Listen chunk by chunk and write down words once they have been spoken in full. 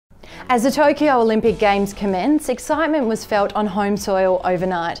As the Tokyo Olympic Games commence, excitement was felt on home soil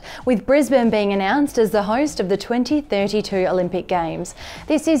overnight, with Brisbane being announced as the host of the 2032 Olympic Games.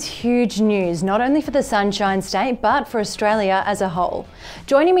 This is huge news, not only for the Sunshine State, but for Australia as a whole.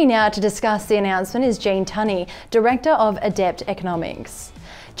 Joining me now to discuss the announcement is Gene Tunny, Director of Adept Economics.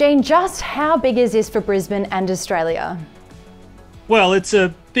 Gene, just how big is this for Brisbane and Australia? Well, it's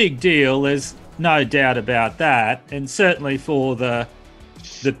a big deal, there's no doubt about that, and certainly for the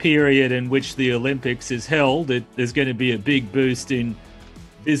period in which the Olympics is held, there's going to be a big boost in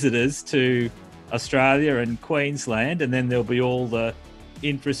visitors to Australia and Queensland, and then there'll be all the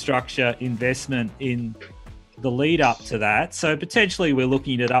infrastructure investment in the lead up to that. So potentially we're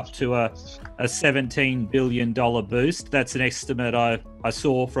looking at up to a $17 billion boost. That's an estimate I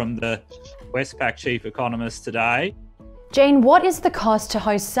saw from the Westpac chief economist today. Gene, what is the cost to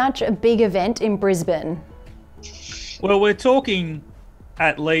host such a big event in Brisbane? Well, we're talking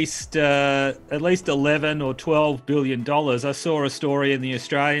at least 11 or 12 billion dollars. I saw a story in the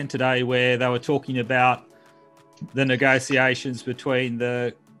Australian today where they were talking about the negotiations between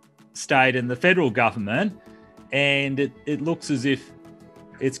the state and the federal government, and it looks as if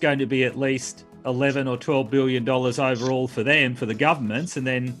it's going to be at least 11 or 12 billion dollars overall for them, for the governments, and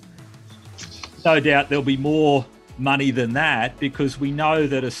then no doubt there'll be more money than that, because we know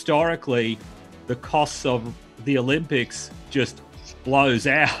that historically the costs of the Olympics just blows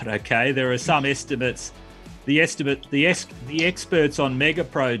out. Okay, there are some estimates. The experts on mega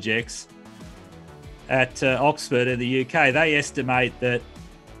projects at Oxford in the UK, they estimate that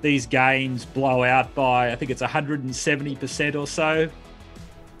these gains blow out by, I think it's 170% or so.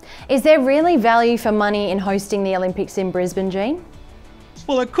 Is there really value for money in hosting the Olympics in Brisbane, Gene?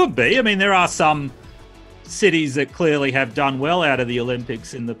 Well, it could be. I mean, there are some cities that clearly have done well out of the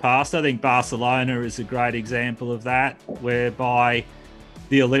Olympics in the past. I think Barcelona is a great example of that, whereby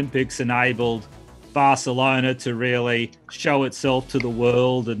the Olympics enabled Barcelona to really show itself to the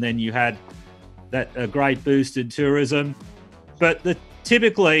world, and then you had a great boost in tourism. But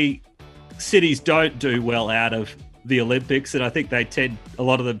typically cities don't do well out of the Olympics, and I think a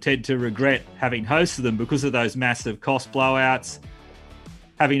lot of them tend to regret having hosted them because of those massive cost blowouts,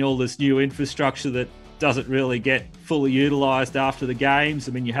 having all this new infrastructure that doesn't really get fully utilised after the games.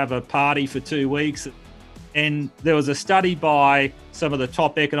 I mean, you have a party for 2 weeks. And there was a study by some of the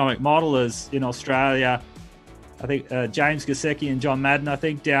top economic modelers in Australia, I think James Gasecki and John Madden, I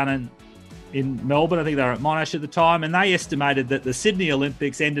think, down in Melbourne. I think they were at Monash at the time, and they estimated that the Sydney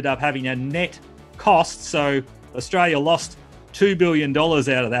Olympics ended up having a net cost. So Australia lost $2 billion out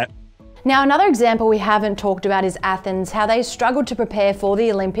of that. Now, another example we haven't talked about is Athens, how they struggled to prepare for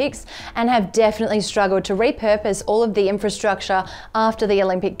the Olympics and have definitely struggled to repurpose all of the infrastructure after the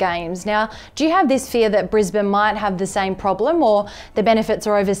Olympic Games. Now, do you have this fear that Brisbane might have the same problem, or the benefits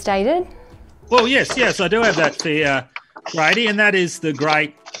are overstated? Well, yes, I do have that fear, Grady, and that is the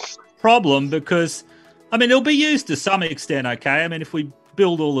great problem, because, I mean, it'll be used to some extent, okay? I mean, if we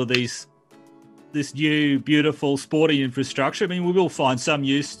build all of this new, beautiful sporting infrastructure, I mean, we will find some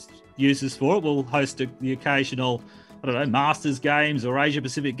uses for it. We'll host the occasional, Masters Games or Asia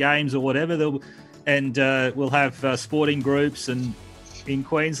Pacific Games or whatever, and we'll have sporting groups and in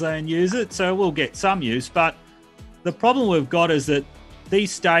Queensland use it, so we'll get some use. But the problem we've got is that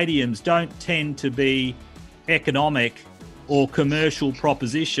these stadiums don't tend to be economic or commercial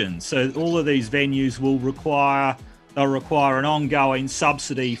propositions. So all of these venues will require an ongoing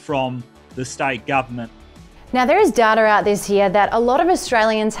subsidy from the state government. Now, there is data out this year that a lot of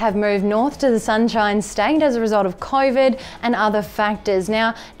Australians have moved north to the Sunshine State as a result of COVID and other factors.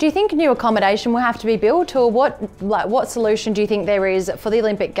 Now, do you think new accommodation will have to be built, or what solution do you think there is for the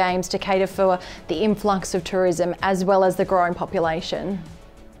Olympic Games to cater for the influx of tourism as well as the growing population?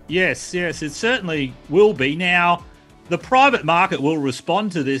 Yes, it certainly will be. Now, the private market will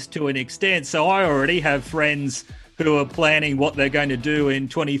respond to this to an extent. So I already have friends who are planning what they're going to do in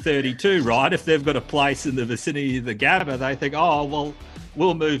 2032, right? If they've got a place in the vicinity of the Gabba, they think, oh, well,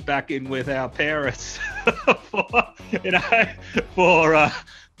 we'll move back in with our parents for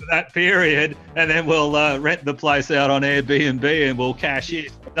that period, and then we'll rent the place out on Airbnb and we'll cash in.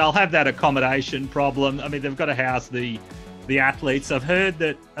 They'll have that accommodation problem. I mean, they've got to house the athletes. I've heard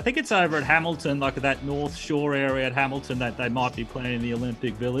that, I think it's over at Hamilton, like that North Shore area at Hamilton, that they might be planning the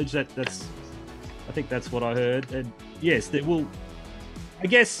Olympic Village. I think that's what I heard. And yes, there will, I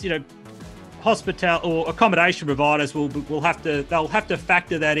guess, hospital or accommodation providers they'll have to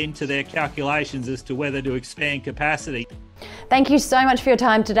factor that into their calculations as to whether to expand capacity. Thank you so much for your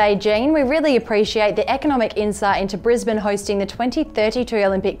time today, Gene. We really appreciate the economic insight into Brisbane hosting the 2032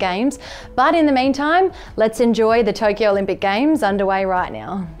 Olympic Games. But in the meantime, let's enjoy the Tokyo Olympic Games underway right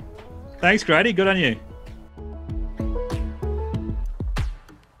now. Thanks, Grady. Good on you.